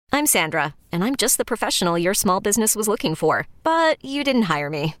I'm Sandra, and I'm just the professional your small business was looking for. But you didn't hire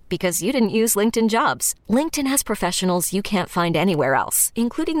me because you didn't use LinkedIn Jobs. LinkedIn has professionals you can't find anywhere else,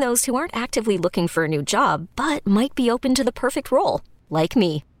 including those who aren't actively looking for a new job, but might be open to the perfect role, like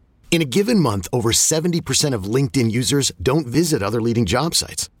me. In a given month, over 70% of LinkedIn users don't visit other leading job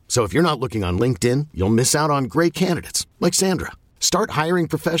sites. So if you're not looking on LinkedIn, you'll miss out on great candidates like Sandra. Start hiring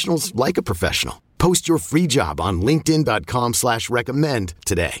professionals like a professional. Post your free job on linkedin.com/recommend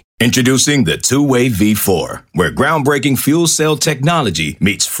today. Introducing the Two-Way V4, where groundbreaking fuel cell technology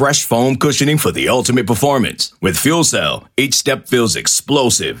meets fresh foam cushioning for the ultimate performance. With Fuel Cell, each step feels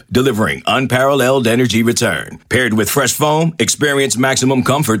explosive, delivering unparalleled energy return. Paired with fresh foam, experience maximum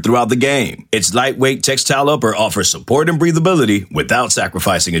comfort throughout the game. Its lightweight textile upper offers support and breathability without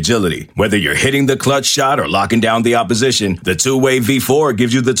sacrificing agility. Whether you're hitting the clutch shot or locking down the opposition, the Two-Way V4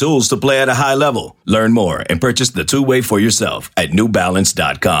 gives you the tools to play at a high level. Learn more and purchase the Two-Way for yourself at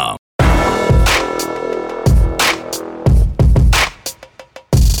newbalance.com.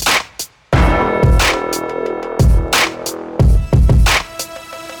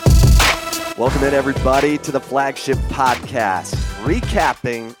 Welcome in, everybody, to the flagship podcast,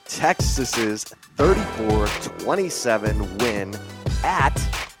 recapping Texas's 34-27 win at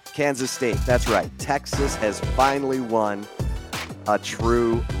Kansas State. That's right. Texas has finally won a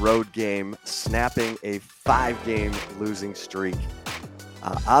true road game, snapping a 5-game losing streak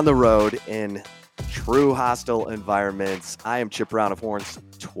on the road in true hostile environments. I am Chip Brown of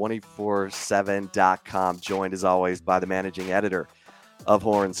Horns247.com, joined as always by the managing editor of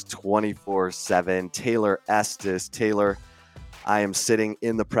Horns 24/7, Taylor Estes. Taylor, I am sitting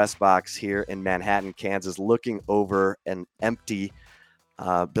in the press box here in Manhattan, Kansas, looking over an empty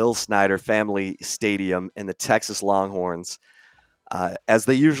Bill Snyder Family Stadium, and the Texas Longhorns, as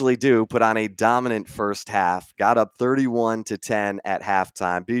they usually do, put on a dominant first half, got up 31-10 at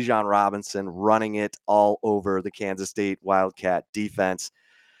halftime. Bijan Robinson running it all over the Kansas State Wildcat defense.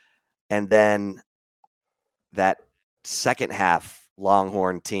 And then that second half,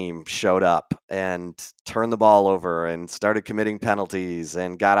 Longhorn team showed up and turned the ball over and started committing penalties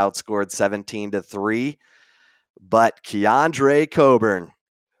and got outscored 17-3. But Keandre Coburn,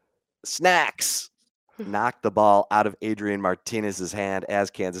 snacks, knocked the ball out of Adrian Martinez's hand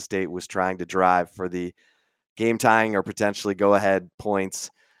as Kansas State was trying to drive for the game-tying or potentially go-ahead points.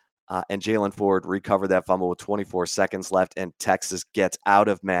 And Jalen Ford recovered that fumble with 24 seconds left, and Texas gets out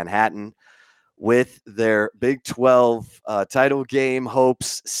of Manhattan with their Big 12 title game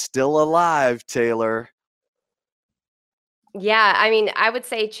hopes still alive, Taylor. Yeah, I mean, I would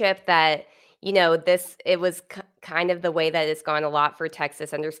say, Chip, that, it was kind of the way that it's gone a lot for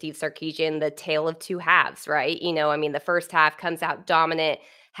Texas under Steve Sarkisian, the tale of two halves, right? The first half comes out dominant,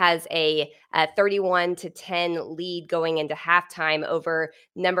 has a 31-10 lead going into halftime over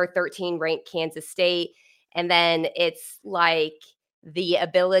number 13 ranked Kansas State. And then it's like the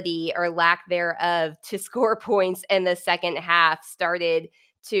ability or lack thereof to score points in the second half started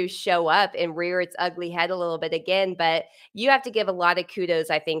to show up and rear its ugly head a little bit again. But you have to give a lot of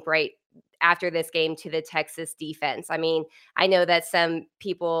kudos, I think, right after this game to the Texas defense. I mean, I know that some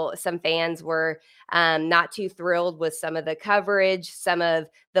fans were not too thrilled with some of the coverage, some of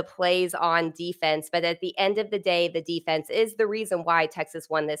the plays on defense. But at the end of the day, the defense is the reason why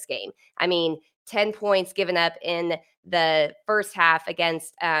Texas won this game. I mean, 10 points given up in the first half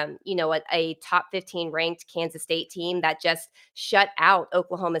against, a top 15 ranked Kansas State team that just shut out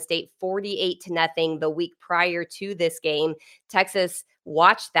Oklahoma State 48-0 the week prior to this game. Texas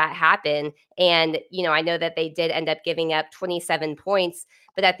watched that happen. And, I know that they did end up giving up 27 points,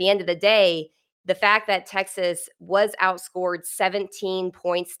 but at the end of the day, the fact that Texas was outscored 17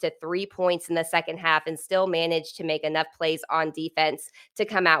 points to 3 points in the second half and still managed to make enough plays on defense to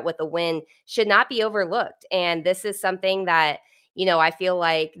come out with a win should not be overlooked. And this is something that, I feel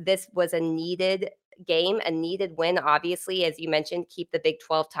like this was a needed game, a needed win, obviously, as you mentioned, keep the Big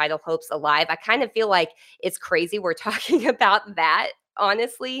 12 title hopes alive. I kind of feel like it's crazy we're talking about that,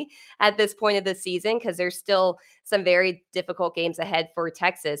 honestly, at this point of the season, because there's still some very difficult games ahead for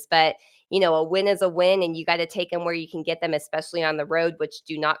Texas. But a win is a win, and you got to take them where you can get them, especially on the road, which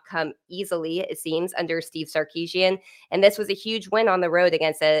do not come easily, it seems, under Steve Sarkisian. And this was a huge win on the road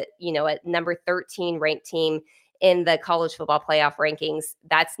against a number 13 ranked team in the college football playoff rankings.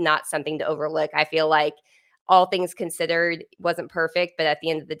 That's not something to overlook. I feel like all things considered, wasn't perfect, but at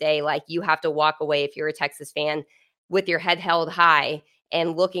the end of the day, like, you have to walk away if you're a Texas fan with your head held high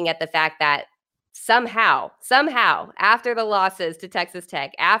and looking at the fact that somehow, after the losses to Texas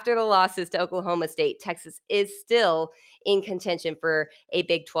Tech, after the losses to Oklahoma State, Texas is still in contention for a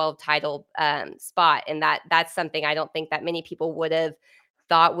Big 12 title spot. And that's something I don't think that many people would have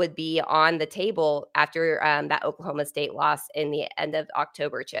thought would be on the table after that Oklahoma State loss in the end of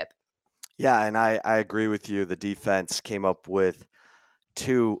October, Chip. Yeah, and I agree with you. The defense came up with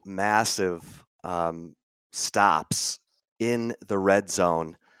two massive stops in the red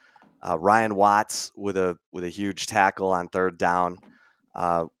zone. Ryan Watts with a huge tackle on third down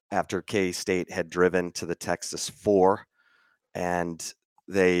after K-State had driven to the Texas 4, and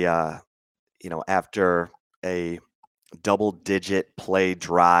they after a double-digit play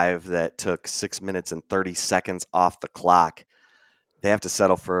drive that took 6 minutes and 30 seconds off the clock, they have to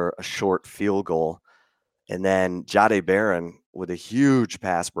settle for a short field goal. And then Jahdae Barron with a huge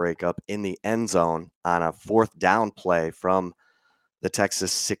pass breakup in the end zone on a fourth down play from the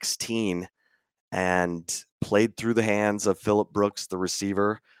Texas 16 and played through the hands of Phillip Brooks, the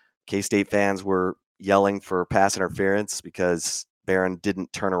receiver. K-State fans were yelling for pass interference because Barron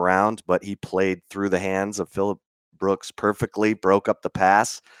didn't turn around, but he played through the hands of Phillip Brooks perfectly, broke up the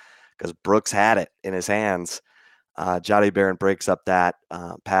pass because Brooks had it in his hands. Jahdae Barron breaks up that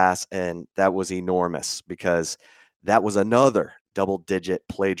pass, and that was enormous because that was another double-digit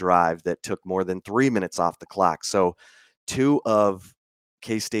play drive that took more than 3 minutes off the clock. So two of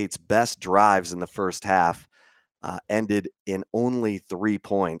K-State's best drives in the first half ended in only 3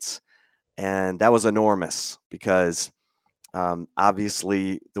 points, and that was enormous because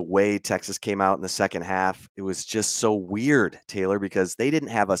obviously the way Texas came out in the second half, it was just so weird, Taylor, because they didn't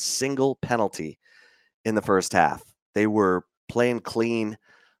have a single penalty in the first half. They were playing clean.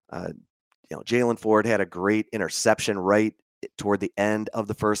 Jaylan Ford had a great interception right toward the end of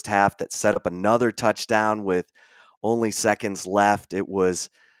the first half that set up another touchdown with only seconds left. It was,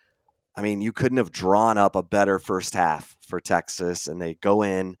 you couldn't have drawn up a better first half for Texas, and they go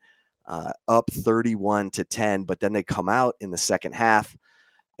in up 31-10, but then they come out in the second half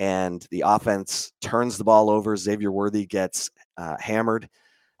and the offense turns the ball over. Xavier Worthy gets hammered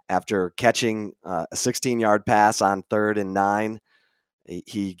after catching a 16-yard pass on 3rd and 9.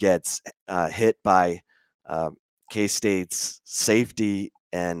 He gets hit by K-State's safety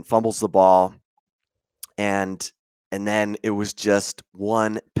and fumbles the ball. And then it was just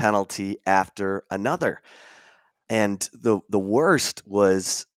one penalty after another. And the worst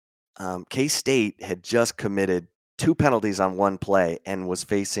was K-State had just committed 2 penalties on one play and was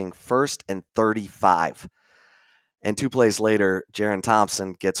facing 1st and 35. And 2 plays later, Jaron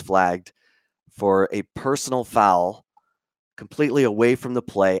Thompson gets flagged for a personal foul completely away from the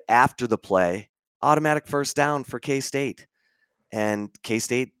play, after the play, automatic first down for K-State. And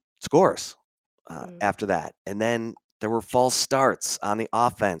K-State scores after that. And then there were false starts on the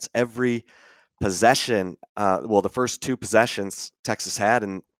offense. Every possession, the first 2 possessions Texas had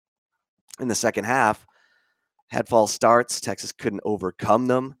in the second half had false starts. Texas couldn't overcome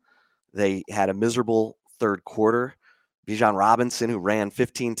them. They had a miserable third quarter. Bijan Robinson, who ran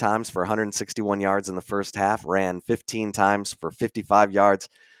 15 times for 161 yards in the first half, ran 15 times for 55 yards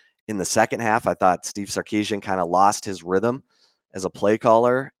in the second half. I thought Steve Sarkisian kind of lost his rhythm as a play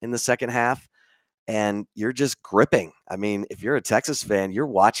caller in the second half. And you're just gripping. If you're a Texas fan, you're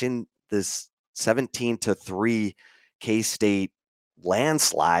watching this 17-3 K-State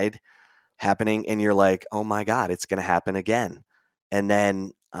landslide happening, and you're like, oh my God, it's going to happen again. And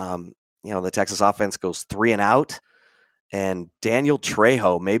then, the Texas offense goes 3 and out, and Daniel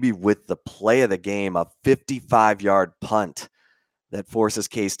Trejo, maybe with the play of the game, a 55-yard punt that forces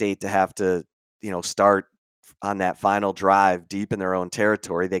K-State to have to, start on that final drive deep in their own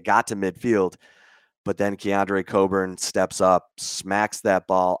territory. They got to midfield, but then Keandre Coburn steps up, smacks that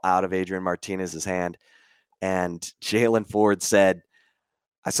ball out of Adrian Martinez's hand, and Jaylan Ford said,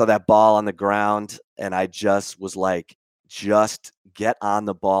 I saw that ball on the ground, and I just was like, just get on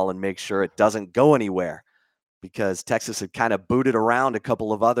the ball and make sure it doesn't go anywhere, because Texas had kind of booted around a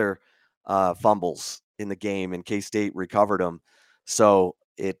couple of other fumbles in the game, and K-State recovered them. So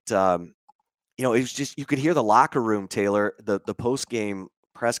it was just, you could hear the locker room, Taylor. The post-game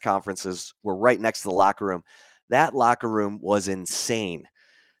press conferences were right next to the locker room. That locker room was insane.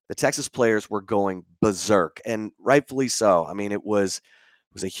 The Texas players were going berserk, and rightfully so. It was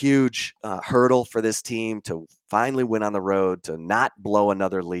a huge hurdle for this team to finally win on the road, to not blow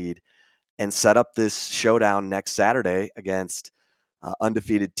another lead, and set up this showdown next Saturday against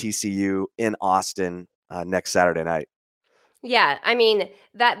undefeated TCU in Austin next Saturday night. Yeah,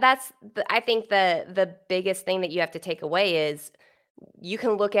 that's I think the biggest thing that you have to take away is you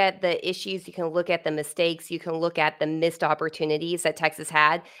can look at the issues, you can look at the mistakes, you can look at the missed opportunities that Texas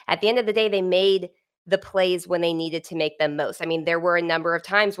had. At the end of the day, they made the plays when they needed to make them most. I mean, there were a number of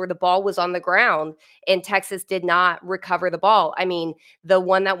times where the ball was on the ground and Texas did not recover the ball. I mean, the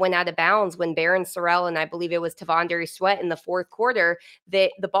one that went out of bounds when Barron Sorrell and I believe it was Tavondre Sweat in the fourth quarter,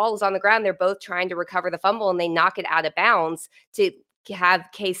 the ball was on the ground. They're both trying to recover the fumble and they knock it out of bounds to have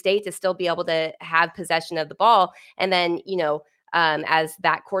K-State to still be able to have possession of the ball. And then, as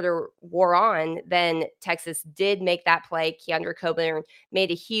that quarter wore on, then Texas did make that play. Keandre Coburn made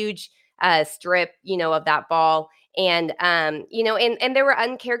a huge strip, of that ball. And, and there were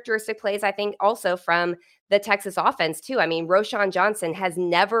uncharacteristic plays, I think, also from the Texas offense, too. I mean, Roschon Johnson has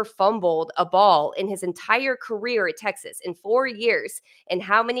never fumbled a ball in his entire career at Texas in 4 years. And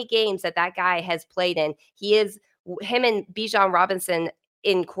how many games that guy has played in, him and Bijan Robinson,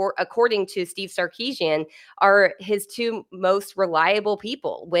 according to Steve Sarkisian, are his two most reliable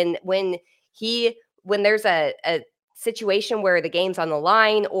people. When there's a situation where the game's on the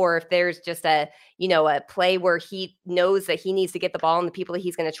line, or if there's just a play where he knows that he needs to get the ball and the people that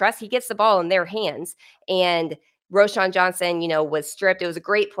he's going to trust, he gets the ball in their hands. And Roschon Johnson, was stripped. It was a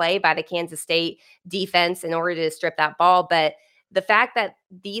great play by the Kansas State defense in order to strip that ball. But the fact that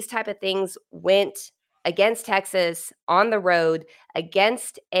these type of things went against Texas on the road,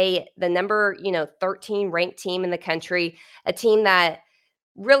 against the number 13 ranked team in the country, a team that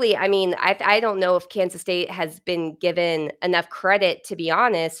really, I mean, I don't know if Kansas State has been given enough credit, to be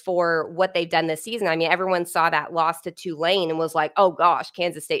honest, for what they've done this season. I mean, everyone saw that loss to Tulane and was like, oh gosh,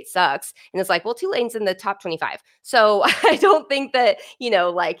 Kansas State sucks. And it's like, well, Tulane's in the top 25. So I don't think that,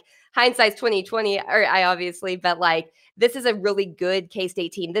 hindsight's 2020, or I obviously, but this is a really good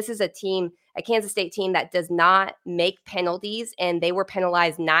K-State team. This is a Kansas State team that does not make penalties, and they were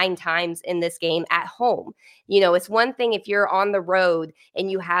penalized 9 times in this game at home. It's one thing if you're on the road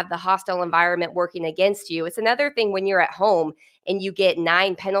and you have the hostile environment working against you. It's another thing when you're at home and you get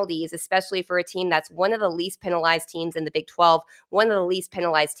 9 penalties, especially for a team that's one of the least penalized teams in the Big 12, one of the least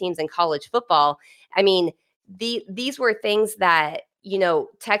penalized teams in college football. I mean, these were things that,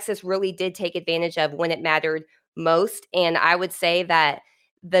 Texas really did take advantage of when it mattered most. And I would say that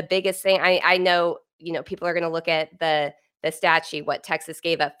the biggest thing, I know, people are going to look at the stat sheet, what Texas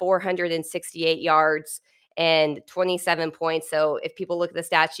gave up 468 yards and 27 points. So if people look at the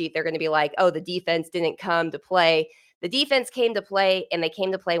stat sheet, they're going to be like, oh, the defense didn't come to play. The defense came to play, and they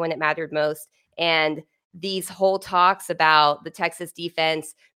came to play when it mattered most. And these whole talks about the Texas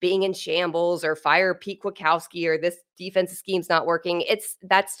defense being in shambles or fire Pete Kwiatkowski or this defensive scheme's not working,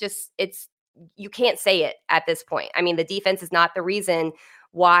 you can't say it at this point. I mean, the defense is not the reason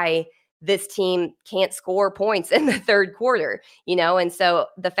why this team can't score points in the third quarter, and so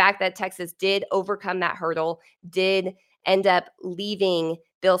the fact that Texas did overcome that hurdle, did end up leaving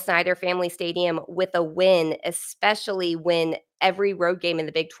Bill Snyder Family Stadium with a win, especially when every road game in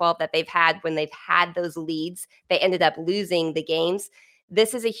the Big 12 that they've had, when they've had those leads, they ended up losing the games.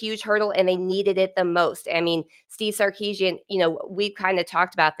 This is a huge hurdle, and they needed it the most. I mean, Steve Sarkisian, we've kind of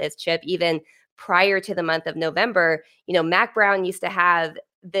talked about this, Chip, even prior to the month of November. Mack Brown used to have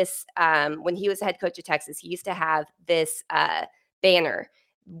this, when he was head coach of Texas, he used to have this banner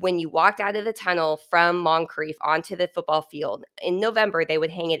when you walked out of the tunnel from Moncrief onto the football field in November. They would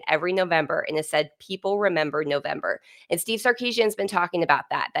hang it every November, and it said, people remember November. And Steve Sarkisian's been talking about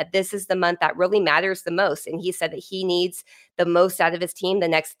that this is the month that really matters the most. And he said that he needs the most out of his team the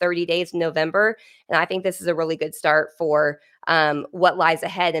next 30 days in November. And I think this is a really good start for what lies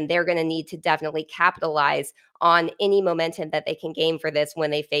ahead. And they're going to need to definitely capitalize on any momentum that they can gain for this when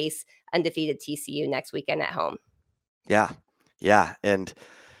they face undefeated TCU next weekend at home. Yeah. And,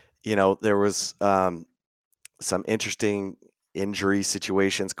 there was some interesting injury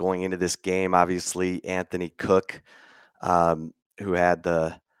situations going into this game. Obviously, Anthony Cook, who had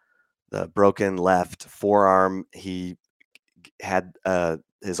the broken left forearm, he had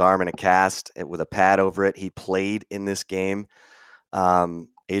his arm in a cast with a pad over it. He played in this game.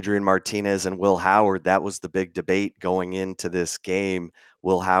 Adrian Martinez and Will Howard, that was the big debate going into this game.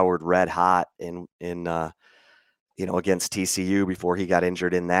 Will Howard red hot in against TCU before he got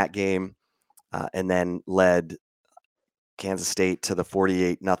injured in that game, and then led Kansas State to the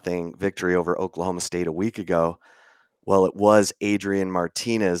 48-0 victory over Oklahoma State a week ago. Well, it was Adrian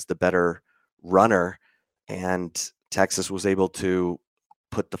Martinez, the better runner, and Texas was able to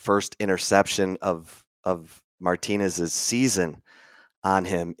put the first interception of Martinez's season on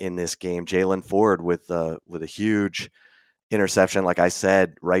him in this game. Jaylan Ford with a huge interception, like I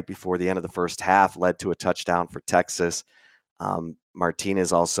said, right before the end of the first half, led to a touchdown for Texas.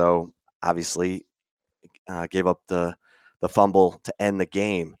 Martinez also obviously gave up the fumble to end the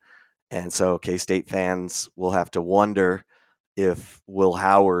game. And so K-State fans will have to wonder if Will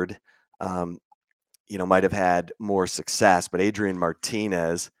Howard might have had more success, but Adrian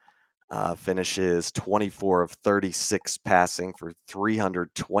Martinez finishes 24 of 36 passing for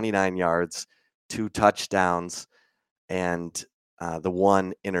 329 yards, 2 touchdowns, and the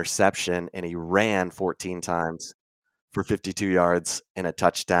 1 interception, and he ran 14 times for 52 yards and a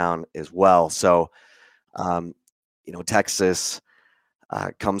touchdown as well. So, Texas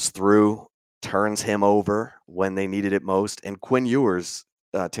comes through, turns him over when they needed it most. And Quinn Ewers,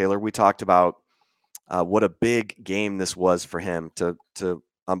 Taylor, we talked about what a big game this was for him, to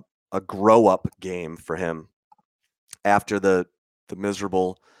a grow-up game for him after the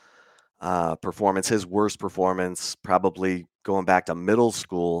miserable performance, his worst performance, probably going back to middle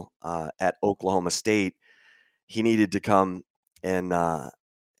school at Oklahoma State. He needed to come and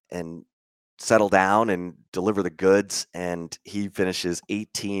settle down and deliver the goods, and he finishes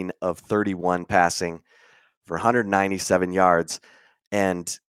 18 of 31 passing for 197 yards.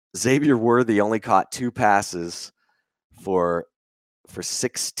 And Xavier Worthy only caught 2 passes for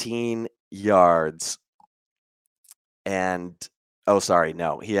 16 yards. And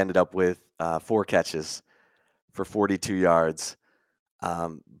he ended up with 4 catches for 42 yards.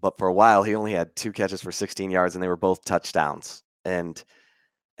 But for a while, he only had 2 catches for 16 yards, and they were both touchdowns. And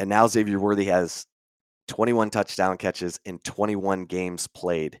now Xavier Worthy has 21 touchdown catches in 21 games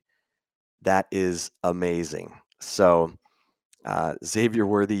played. That is amazing. So Xavier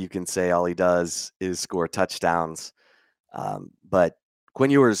Worthy, you can say all he does is score touchdowns. But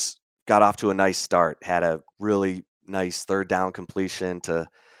Quinn Ewers got off to a nice start, had a really nice 3rd down completion to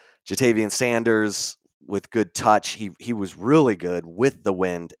Jatavian Sanders with good touch. He was really good with the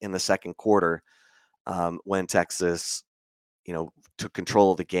wind in the second quarter when Texas, took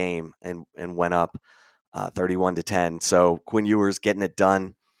control of the game and went up 31-10. So Quinn Ewers getting it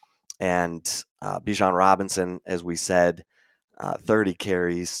done. And Bijan Robinson, as we said, 30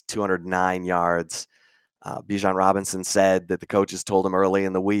 carries, 209 yards. Bijan Robinson said that the coaches told him early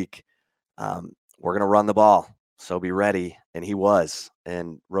in the week, we're going to run the ball, so be ready. And he was.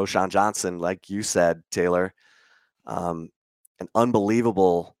 And Roschon Johnson, like you said, Taylor, an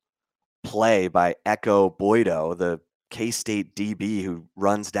unbelievable play by Echo Boydo, the K-State DB who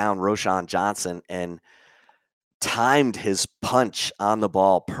runs down Roschon Johnson and timed his punch on the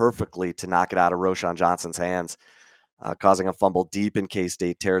ball perfectly to knock it out of Roschon Johnson's hands, causing a fumble deep in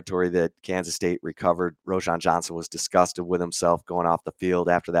K-State territory that Kansas State recovered. Roschon Johnson was disgusted with himself going off the field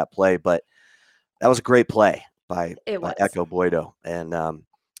after that play, but that was a great play by Echo Boydo.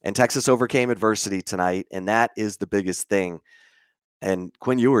 And Texas overcame adversity tonight, and that is the biggest thing. And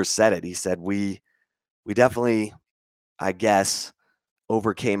Quinn Ewers said it. He said, we definitely, I guess,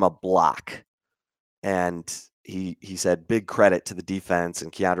 overcame a block. And he said big credit to the defense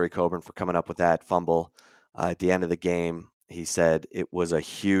and Keandre Coburn for coming up with that fumble at the end of the game. He said it was a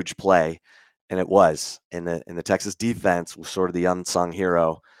huge play, and it was. And the Texas defense was sort of the unsung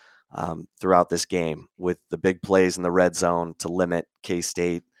hero throughout this game, with the big plays in the red zone to limit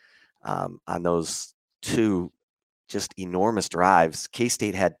K-State on those 2 just enormous drives.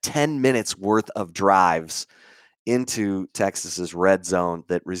 K-State had 10 minutes worth of drives into Texas's red zone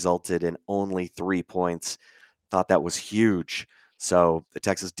that resulted in only 3 points. Thought that was huge. So the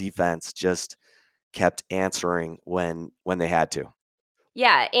Texas defense just kept answering when they had to.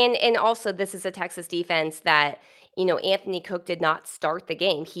 Yeah, and also this is a Texas defense that, Anthony Cook did not start the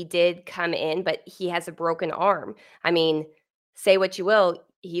game. He did come in, but he has a broken arm. I mean, say what you will,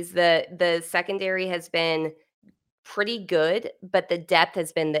 he's the secondary has been pretty good, but the depth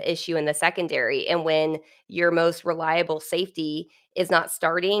has been the issue in the secondary. And when your most reliable safety is not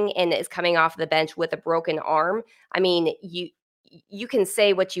starting and is coming off the bench with a broken arm, I mean, you can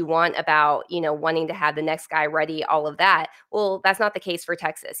say what you want about, wanting to have the next guy ready, all of that. Well, that's not the case for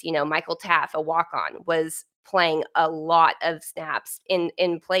Texas. Michael Taff, a walk-on, was playing a lot of snaps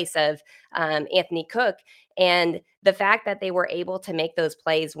in place of Anthony Cook. And the fact that they were able to make those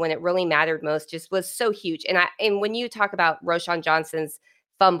plays when it really mattered most just was so huge. And when you talk about Roschon Johnson's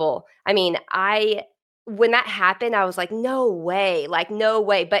fumble, I mean, when that happened, I was like, no way.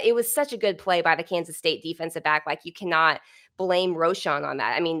 But it was such a good play by the Kansas State defensive back. Like, you cannot blame Roschon on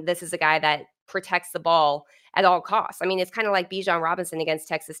that. I mean, this is a guy that protects the ball at all costs. I mean, it's kind of like Bijan Robinson against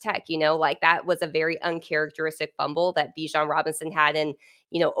Texas Tech, that was a very uncharacteristic fumble that Bijan Robinson had in,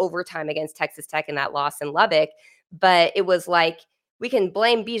 overtime against Texas Tech in that loss in Lubbock. But it was like, we can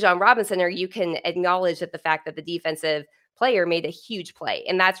blame Bijan Robinson, or you can acknowledge that the fact that the defensive player made a huge play.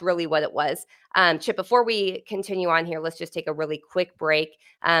 And that's really what it was. Chip, before we continue on here, let's just take a really quick break.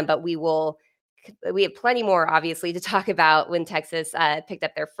 But we will we have plenty more, obviously, to talk about when Texas picked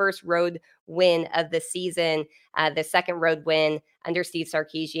up their first road win of the season, the second road win under Steve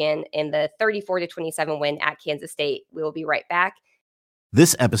Sarkisian, and the 34-27 win at Kansas State. We will be right back.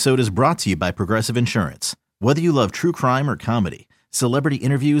 This episode is brought to you by Progressive Insurance. Whether you love true crime or comedy, celebrity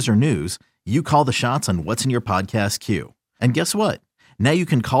interviews or news, you call the shots on what's in your podcast queue. And guess what? Now you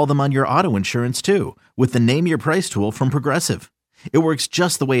can call them on your auto insurance too with the Name Your Price tool from Progressive. It works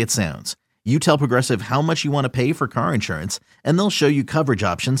just the way it sounds. You tell Progressive how much you want to pay for car insurance, and they'll show you coverage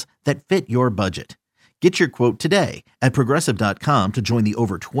options that fit your budget. Get your quote today at Progressive.com to join the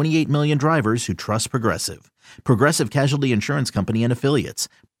over 28 million drivers who trust Progressive. Progressive Casualty Insurance Company and Affiliates.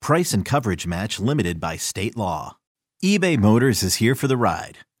 Price and coverage match limited by state law. eBay Motors is here for the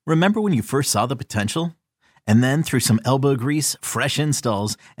ride. Remember when you first saw the potential? And then through some elbow grease, fresh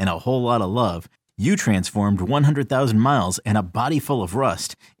installs, and a whole lot of love, you transformed 100,000 miles and a body full of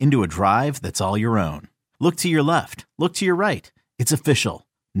rust into a drive that's all your own. Look to your left. Look to your right. It's official.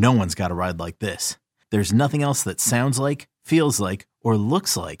 No one's got a ride like this. There's nothing else that sounds like, feels like, or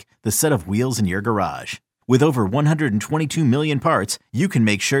looks like the set of wheels in your garage. With over 122 million parts, you can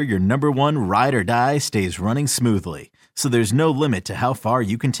make sure your number one ride or die stays running smoothly. So there's no limit to how far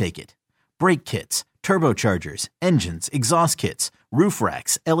you can take it. Brake kits, turbochargers, engines, exhaust kits, roof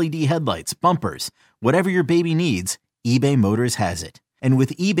racks, LED headlights, bumpers, whatever your baby needs, eBay Motors has it. And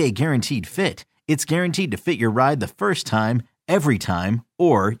with eBay Guaranteed Fit, it's guaranteed to fit your ride the first time, every time,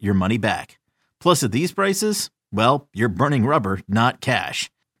 or your money back. Plus at these prices, well, you're burning rubber, not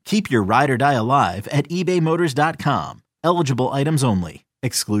cash. Keep your ride or die alive at ebaymotors.com. Eligible items only.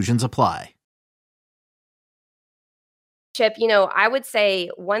 Exclusions apply. Chip, I would say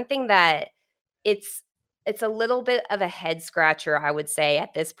one thing that it's a little bit of a head scratcher, I would say,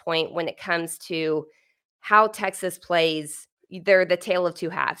 at this point when it comes to how Texas plays. They're the tale of two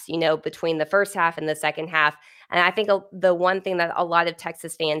halves, between the first half and the second half. And I think the one thing that a lot of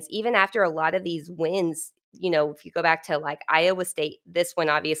Texas fans, even after a lot of these wins, if you go back to like Iowa State, this one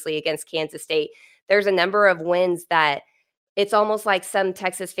obviously against Kansas State, there's a number of wins that it's almost like some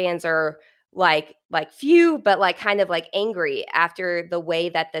Texas fans are like few, but like kind of like angry after the way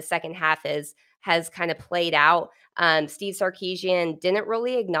that the second half has kind of played out. Steve Sarkisian didn't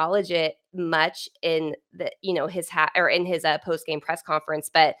really acknowledge it much in the, his post-game press conference,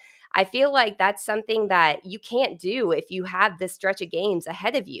 but I feel like that's something that you can't do if you have this stretch of games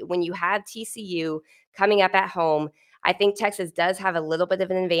ahead of you. When you have TCU coming up at home, I think Texas does have a little bit of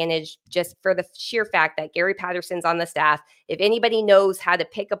an advantage just for the sheer fact that Gary Patterson's on the staff. If anybody knows how to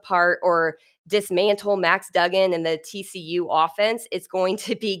pick apart or dismantle Max Duggan and the TCU offense, it's going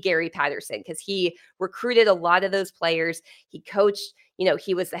to be Gary Patterson, because he recruited a lot of those players. He coached,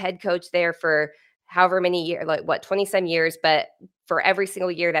 he was the head coach there for however many years, 20-some years, but for every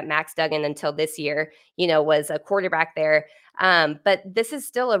single year that Max Duggan until this year, was a quarterback there. But this is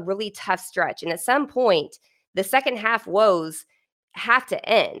still a really tough stretch. And at some point, the second half woes have to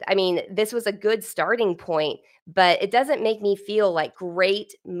end. I mean, this was a good starting point, but it doesn't make me feel like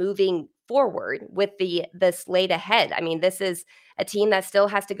great moving forward with the slate ahead. I mean, this is a team that still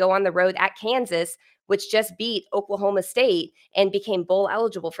has to go on the road at Kansas, which just beat Oklahoma State and became bowl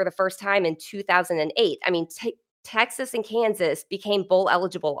eligible for the first time in 2008. I mean, Texas and Kansas became bowl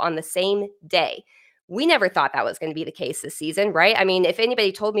eligible on the same day. We never thought that was going to be the case this season, right? I mean, if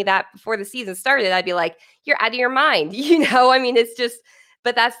anybody told me that before the season started, I'd be like, you're out of your mind. I mean, it's just,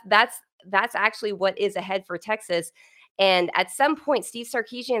 but that's actually what is ahead for Texas. And at some point, Steve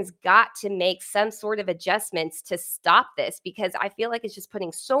Sarkisian's got to make some sort of adjustments to stop this, because I feel like it's just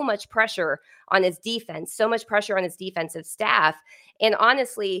putting so much pressure on his defense, so much pressure on his defensive staff. And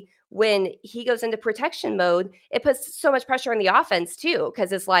honestly, when he goes into protection mode, it puts so much pressure on the offense too,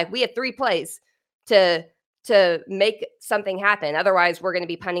 because it's like, we have 3 plays to make something happen. Otherwise, we're going to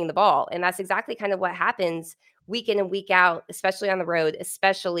be punting the ball. And that's exactly kind of what happens week in and week out, especially on the road,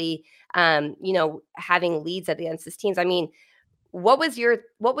 especially, having leads against these teams. I mean, what was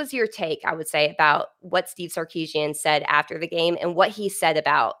your take, I would say, about what Steve Sarkisian said after the game and what he said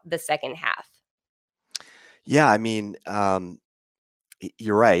about the second half? Yeah, I mean,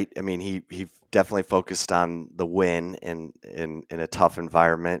 you're right. I mean, he definitely focused on the win in a tough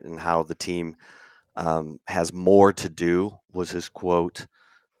environment and how the team has more to do, was his quote,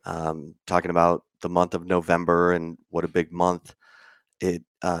 talking about the month of November and what a big month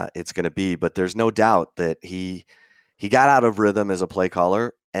it's going to be. But there's no doubt that he got out of rhythm as a play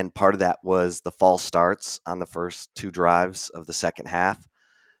caller, and part of that was the false starts on the first 2 drives of the second half,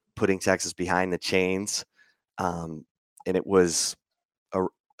 putting Texas behind the chains, and it was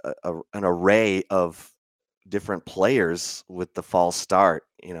an array of different players with the false start.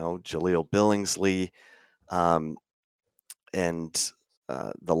 Jaleel Billingsley, and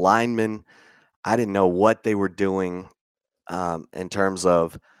the linemen. I didn't know what they were doing in terms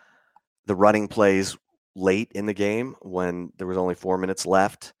of the running plays late in the game when there was only 4 minutes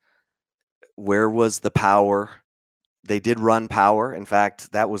left. Where was the power? They did run power. In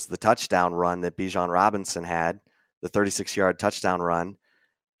fact, that was the touchdown run that Bijan Robinson had, the 36-yard touchdown run.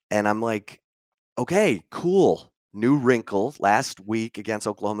 And I'm like, okay, cool. New wrinkle. Last week against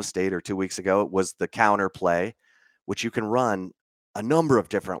Oklahoma State, or 2 weeks ago, it was the counter play, which you can run a number of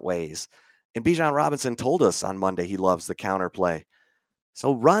different ways. And Bijan Robinson told us on Monday he loves the counter play.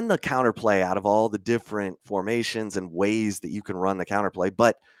 So run the counter play out of all the different formations and ways that you can run the counter play.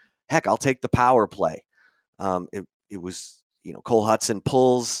 But heck, I'll take the power play. It was, Cole Hudson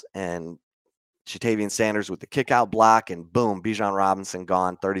pulls and Shatavian Sanders with the kick out block, and boom, Bijan Robinson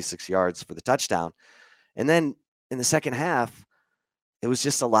gone 36 yards for the touchdown. And then in the second half, it was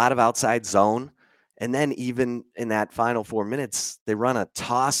just a lot of outside zone. And then even in that final 4 minutes, they run a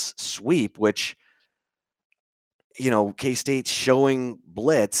toss sweep, which, K-State's showing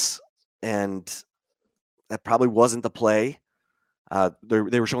blitz, and that probably wasn't the play.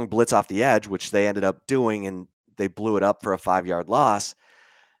 They were showing blitz off the edge, which they ended up doing, and they blew it up for a 5-yard loss.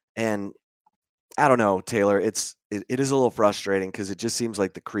 And I don't know, Taylor, it is a little frustrating because it just seems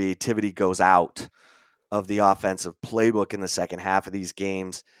like the creativity goes out of the offensive playbook in the second half of these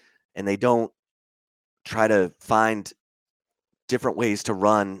games, and they don't try to find different ways to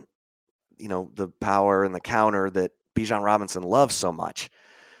run, the power and the counter that Bijan Robinson loves so much.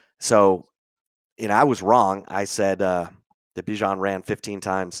 So, I was wrong. I said that Bijan ran 15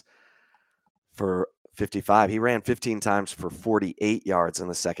 times for 55. He ran 15 times for 48 yards in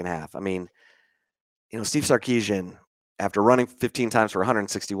the second half. I mean, Steve Sarkisian, after running 15 times for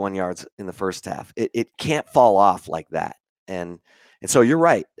 161 yards in the first half, it can't fall off like that. And so you're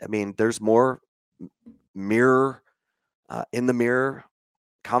right. I mean, there's more in the mirror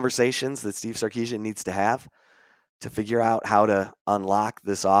conversations that Steve Sarkisian needs to have to figure out how to unlock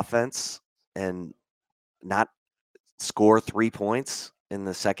this offense and not score 3 points in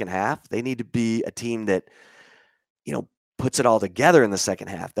the second half. They need to be a team that, puts it all together in the second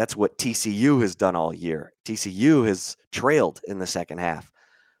half. That's what TCU has done all year. TCU has trailed in the second half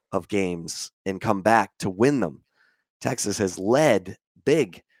of games and come back to win them. Texas has led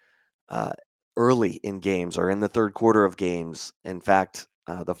big early in games or in the third quarter of games. In fact,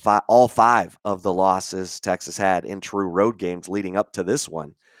 all 5 of the losses Texas had in true road games leading up to this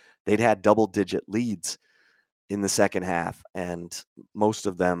one, they'd had double-digit leads in the second half, and most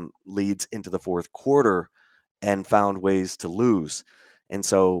of them leads into the fourth quarter and found ways to lose. And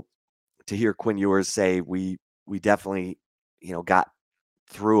so to hear Quinn Ewers say we definitely, got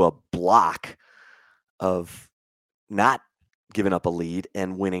through a block of not giving up a lead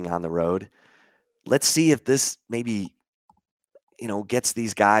and winning on the road. Let's see if this maybe, gets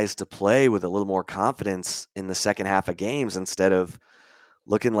these guys to play with a little more confidence in the second half of games instead of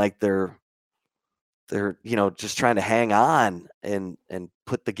looking like they're just trying to hang on and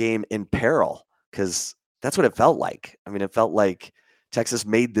put the game in peril, because that's what it felt like. I mean, it felt like Texas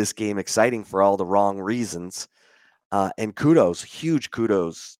made this game exciting for all the wrong reasons. And huge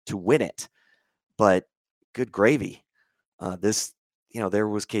kudos to win it. But good gravy. There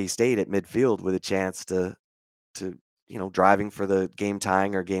was K-State at midfield with a chance to driving for the game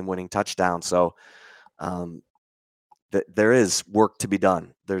tying or game winning touchdown. So there is work to be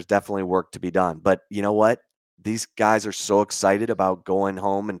done. There's definitely work to be done. But you know what? These guys are so excited about going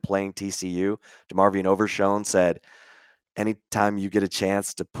home and playing TCU. DeMarvion Overshone said, anytime you get a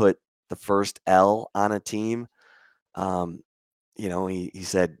chance to put the first L on a team, he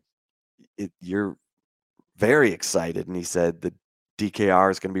said, you're very excited. And he said the DKR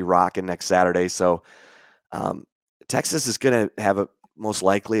is going to be rocking next Saturday. So Texas is going to have most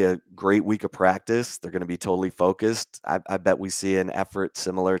likely a great week of practice. They're going to be totally focused. I bet we see an effort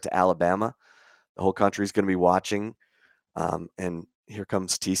similar to Alabama. The whole country is going to be watching. And here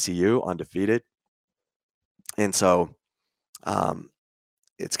comes TCU undefeated. And so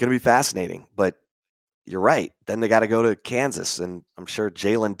it's going to be fascinating. But you're right. Then they got to go to Kansas. And I'm sure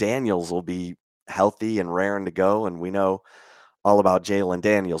Jalen Daniels will be healthy and raring to go. And we know all about Jalen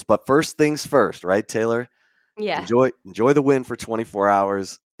Daniels. But first things first, right, Taylor? Yeah. Enjoy the win for 24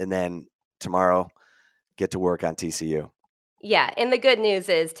 hours. And then tomorrow, get to work on TCU. Yeah, and the good news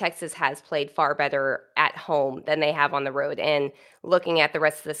is Texas has played far better at home than they have on the road. And looking at the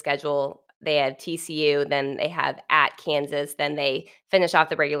rest of the schedule, they have TCU, then they have at Kansas, then they finish off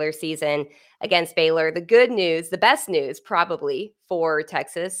the regular season against Baylor. The good news, the best news probably for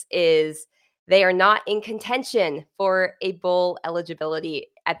Texas is they are not in contention for a bowl eligibility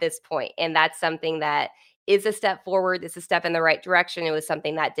at this point. And that's something that is a step forward. It's a step in the right direction. It was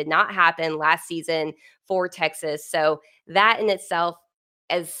something that did not happen last season for Texas. So that in itself,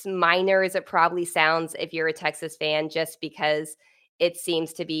 as minor as it probably sounds if you're a Texas fan, just because it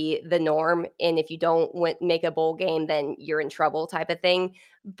seems to be the norm. And if you don't make a bowl game, then you're in trouble type of thing.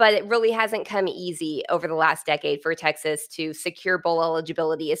 But it really hasn't come easy over the last decade for Texas to secure bowl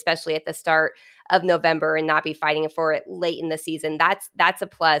eligibility, especially at the start of November and not be fighting for it late in the season. That's a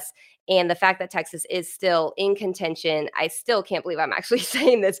plus. And the fact that Texas is still in contention, I still can't believe I'm actually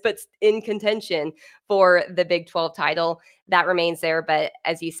saying this, but in contention for the Big 12 title, that remains there. But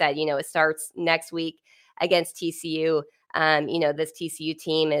as you said, it starts next week against TCU. This TCU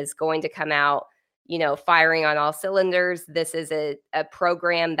team is going to come out, firing on all cylinders. This is a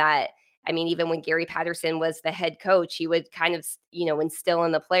program that, even when Gary Patterson was the head coach, he would kind of, instill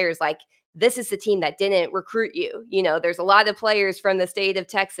in the players like, this is the team that didn't recruit you. There's a lot of players from the state of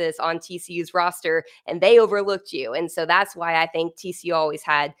Texas on TCU's roster, and they overlooked you. And so that's why I think TCU always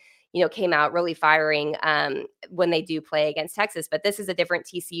had, came out really firing when they do play against Texas. But this is a different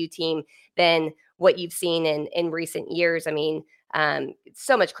TCU team than what you've seen in recent years.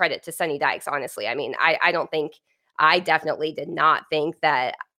 So much credit to Sonny Dykes, honestly. I definitely did not think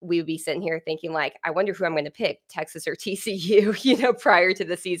that we would be sitting here thinking like, I wonder who I'm going to pick, Texas or TCU, prior to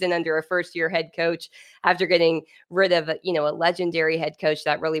the season under a first-year head coach, after getting rid of, a legendary head coach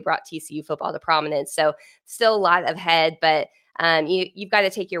that really brought TCU football to prominence. So still a lot of head, but you've got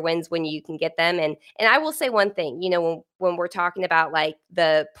to take your wins when you can get them. And I will say one thing, when we're talking about like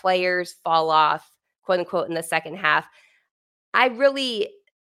the players fall off, quote unquote, in the second half, I really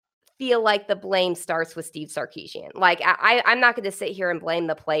feel like the blame starts with Steve Sarkisian. Like I'm not going to sit here and blame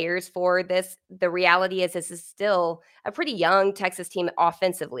the players for this. The reality is this is still a pretty young Texas team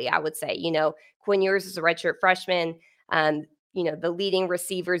offensively, I would say. Quinn Ewers is a redshirt freshman. The leading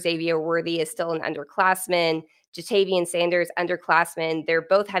receiver, Xavier Worthy, is still an underclassman. Jatavian Sanders, underclassmen. They're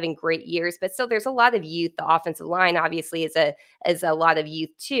both having great years, but still there's a lot of youth. The offensive line obviously is a lot of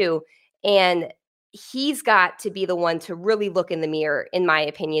youth too. And he's got to be the one to really look in the mirror, in my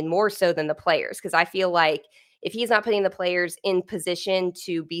opinion, more so than the players. Because I feel like if he's not putting the players in position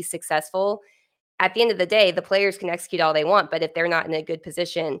to be successful, at the end of the day, the players can execute all they want, but if they're not in a good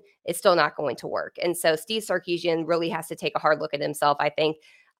position, it's still not going to work. And so Steve Sarkisian really has to take a hard look at himself. I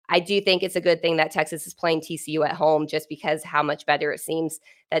do think it's a good thing that Texas is playing TCU at home, just because how much better it seems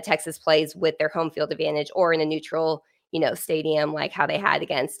that Texas plays with their home field advantage or in a neutral, stadium like how they had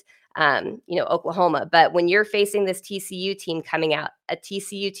against Oklahoma. But when you're facing this TCU team coming out, a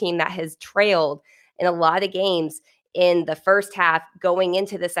TCU team that has trailed in a lot of games in the first half going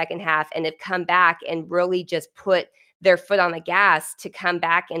into the second half and have come back and really just put their foot on the gas to come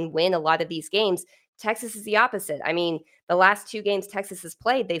back and win a lot of these games, Texas is the opposite. The last two games Texas has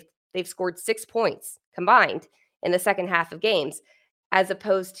played, they've scored 6 points combined in the second half of games, as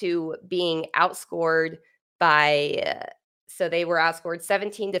opposed to being outscored by so they were outscored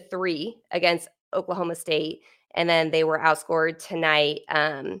 17-3 against Oklahoma State, and then they were outscored tonight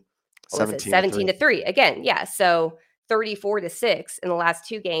 17-3 again. Yeah, so 34-6 in the last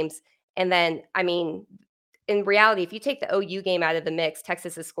two games. And then in reality, if you take the OU game out of the mix,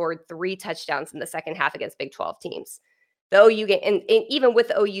 Texas has scored 3 touchdowns in the second half against Big 12 teams. The OU game, and even with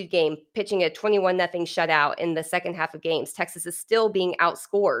the OU game pitching a 21-0 shutout in the second half of games, Texas is still being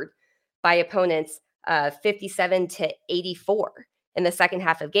outscored by opponents 57-84 in the second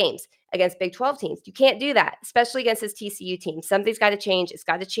half of games against Big 12 teams. You can't do that, especially against this TCU team. Something's got to change. It's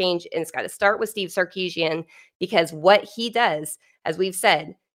got to change, and it's got to start with Steve Sarkisian, because what he does, as we've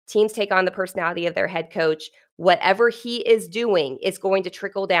said, teams take on the personality of their head coach. Whatever he is doing is going to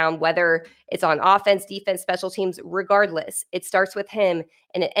trickle down, whether it's on offense, defense, special teams, regardless. It starts with him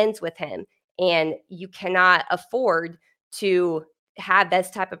and it ends with him. And you cannot afford to have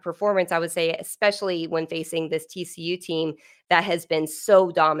this type of performance, I would say, especially when facing this TCU team that has been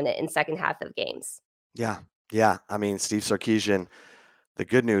so dominant in second half of games. Yeah. Steve Sarkisian, the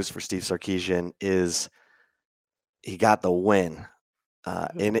good news for Steve Sarkisian is he got the win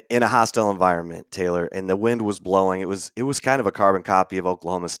in a hostile environment, Taylor, and the wind was blowing. It was kind of a carbon copy of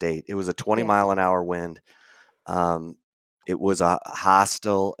Oklahoma State. It was a 20-mile-an-hour wind. It was a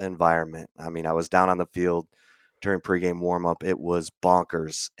hostile environment. I was down on the field during pregame warmup. It was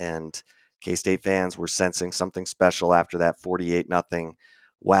bonkers, and K-State fans were sensing something special after that 48-0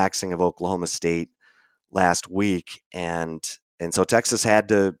 waxing of Oklahoma State last week, and so Texas had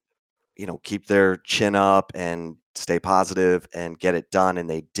to, keep their chin up and stay positive and get it done, and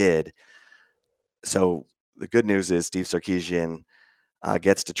they did. So the good news is Steve Sarkisian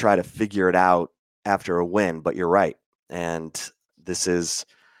gets to try to figure it out after a win. But you're right, and this is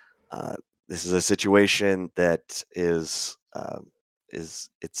a situation that is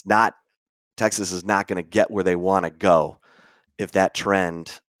it's not Texas is not going to get where they want to go if that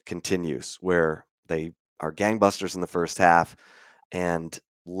trend continues, where they are gangbusters in the first half and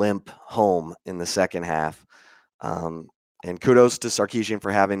limp home in the second half. And kudos to Sarkisian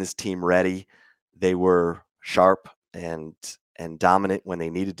for having his team ready. They were sharp and dominant when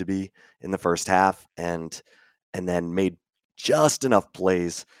they needed to be in the first half, and then made just enough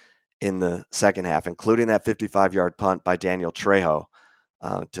plays in the second half, including that 55-yard punt by Daniel Trejo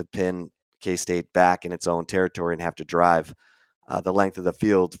to pin K-State back in its own territory and have to drive the length of the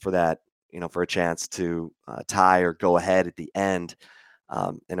field for that, for a chance to tie or go ahead at the end.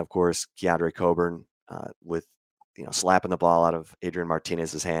 And of course, Keondre Coburn with, slapping the ball out of Adrian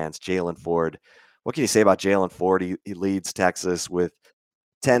Martinez's hands. Jaylan Ford. What can you say about Jaylan Ford? He leads Texas with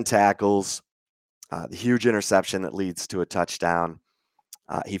 10 tackles, the huge interception that leads to a touchdown.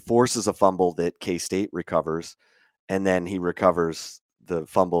 He forces a fumble that K-State recovers, and then he recovers the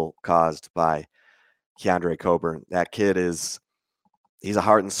fumble caused by Keondre Coburn. That kid he's a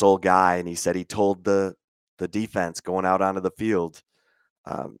heart and soul guy, and he said he told the defense going out onto the field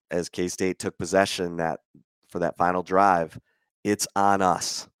as K-State took possession for that final drive, it's on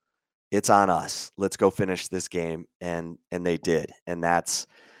us. It's on us. Let's go finish this game, and they did, and that's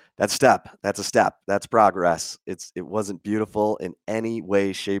a step. That's progress. It wasn't beautiful in any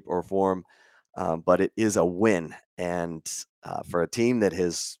way, shape, or form, but it is a win. And for a team that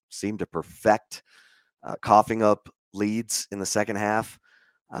has seemed to perfect coughing up leads in the second half,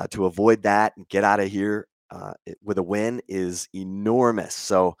 to avoid that and get out of here with a win is enormous.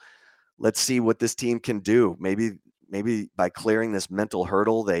 So let's see what this team can do. Maybe by clearing this mental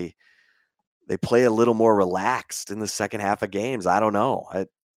hurdle, they play a little more relaxed in the second half of games. I don't know.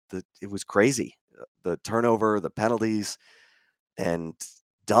 It was crazy. The turnover, the penalties, and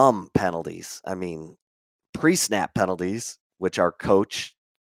dumb penalties. I mean, pre-snap penalties, which are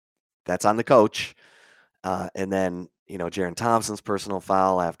that's on the coach. And then, Jaron Thompson's personal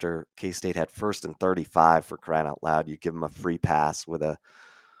foul after K-State had 1st and 35, for crying out loud. You give him a free pass with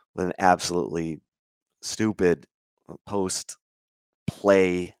an absolutely stupid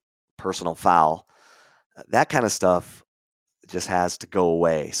post-play personal foul. That kind of stuff just has to go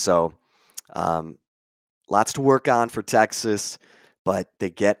away. So lots to work on for Texas, but they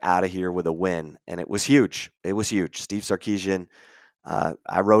get out of here with a win, and it was huge. Steve Sarkisian,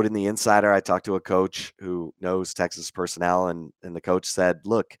 I wrote in the Insider, I talked to a coach who knows Texas personnel, and the coach said,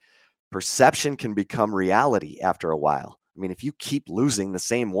 look, perception can become reality after a while. I mean, if you keep losing the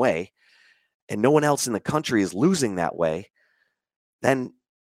same way and no one else in the country is losing that way, then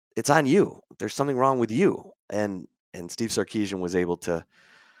it's on you. There's something wrong with you. And Steve Sarkisian was able to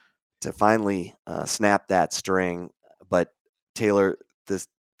finally snap that string. But Taylor, the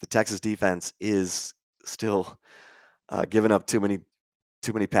Texas defense is still giving up too many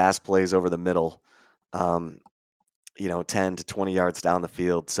pass plays over the middle, 10 to 20 yards down the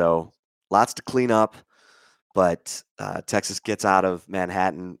field. So lots to clean up, but Texas gets out of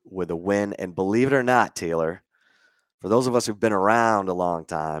Manhattan with a win. And believe it or not, Taylor, for those of us who've been around a long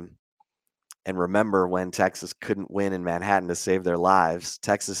time and remember when Texas couldn't win in Manhattan to save their lives,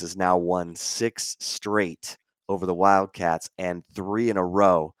 Texas has now won 6 straight over the Wildcats and 3 in a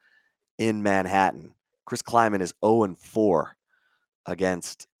row in Manhattan. Chris Klieman is 0-4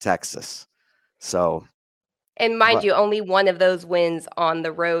 against Texas. So, and mind you, only one of those wins on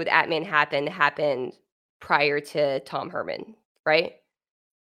the road at Manhattan happened prior to Tom Herman, right?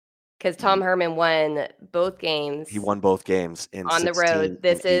 Because Tom Herman won both games. He won both games on the road.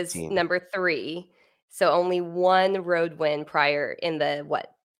 This is number 3. So only one road win prior in the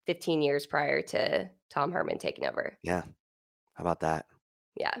 15 years prior to Tom Herman taking over. Yeah. How about that?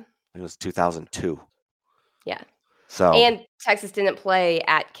 Yeah. It was 2002. Yeah. So, and Texas didn't play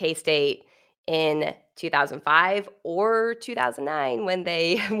at K-State in 2005 or 2009 when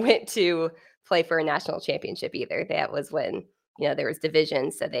they went to play for a national championship either. That was when, there was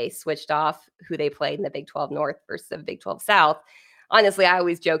division. So they switched off who they played in the Big 12 North versus the Big 12 South. Honestly, I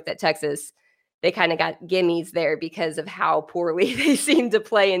always joke that Texas, they kind of got gimmies there because of how poorly they seemed to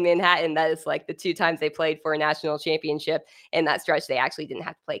play in Manhattan. That is like the 2 times they played for a national championship. In that stretch, they actually didn't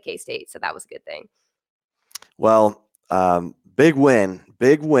have to play K-State. So that was a good thing. Well, big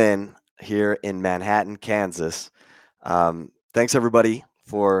win here in Manhattan, Kansas. Thanks, everybody,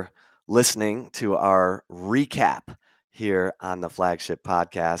 for listening to our recap here on the flagship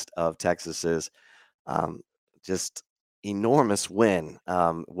podcast of Texas's just enormous win.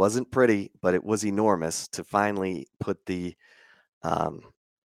 It wasn't pretty, but it was enormous to finally put the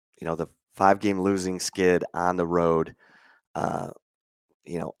The 5-game losing skid on the road,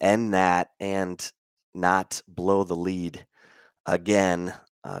 end that and not blow the lead again.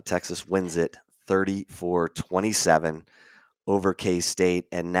 Texas wins it 34-27 over K-State,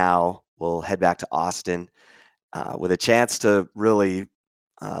 and now we'll head back to Austin with a chance to really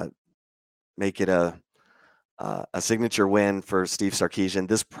make it a signature win for Steve Sarkisian.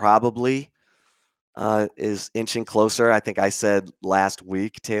 This probably is inching closer. I think I said last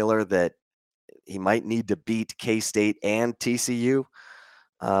week, Taylor, that he might need to beat K-State and TCU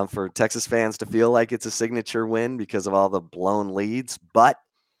for Texas fans to feel like it's a signature win because of all the blown leads. But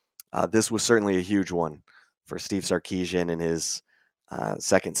this was certainly a huge one for Steve Sarkisian in his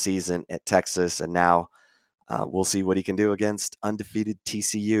second season at Texas. And now we'll see what he can do against undefeated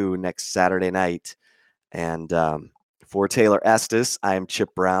TCU next Saturday night. And for Taylor Estes, I am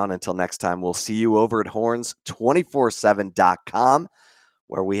Chip Brown. Until next time, we'll see you over at horns247.com,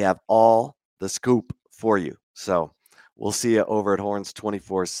 where we have all the scoop for you. So we'll see you over at Horns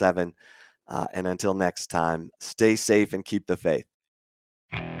 24/7. And until next time, stay safe and keep the faith.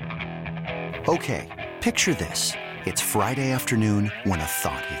 Okay, picture this. It's Friday afternoon when a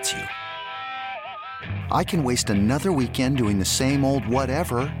thought hits you. I can waste another weekend doing the same old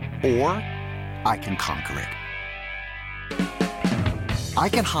whatever, or I can conquer it. I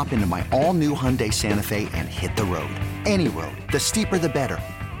can hop into my all-new Hyundai Santa Fe and hit the road. Any road. The steeper, the better.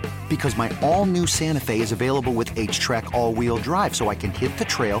 Because my all-new Santa Fe is available with H-Track all-wheel drive, so I can hit the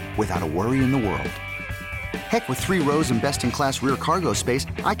trail without a worry in the world. Heck, with 3 rows and best-in-class rear cargo space,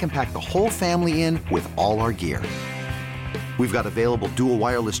 I can pack the whole family in with all our gear. We've got available dual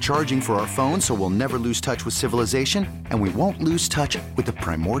wireless charging for our phones, so we'll never lose touch with civilization, and we won't lose touch with the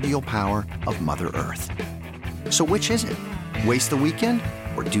primordial power of Mother Earth. So which is it? Waste the weekend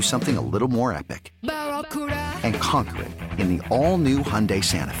or do something a little more epic and conquer it in the all-new Hyundai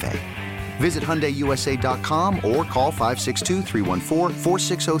Santa Fe? Visit HyundaiUSA.com or call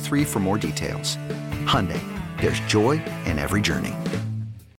 562-314-4603 for more details. Hyundai, there's joy in every journey.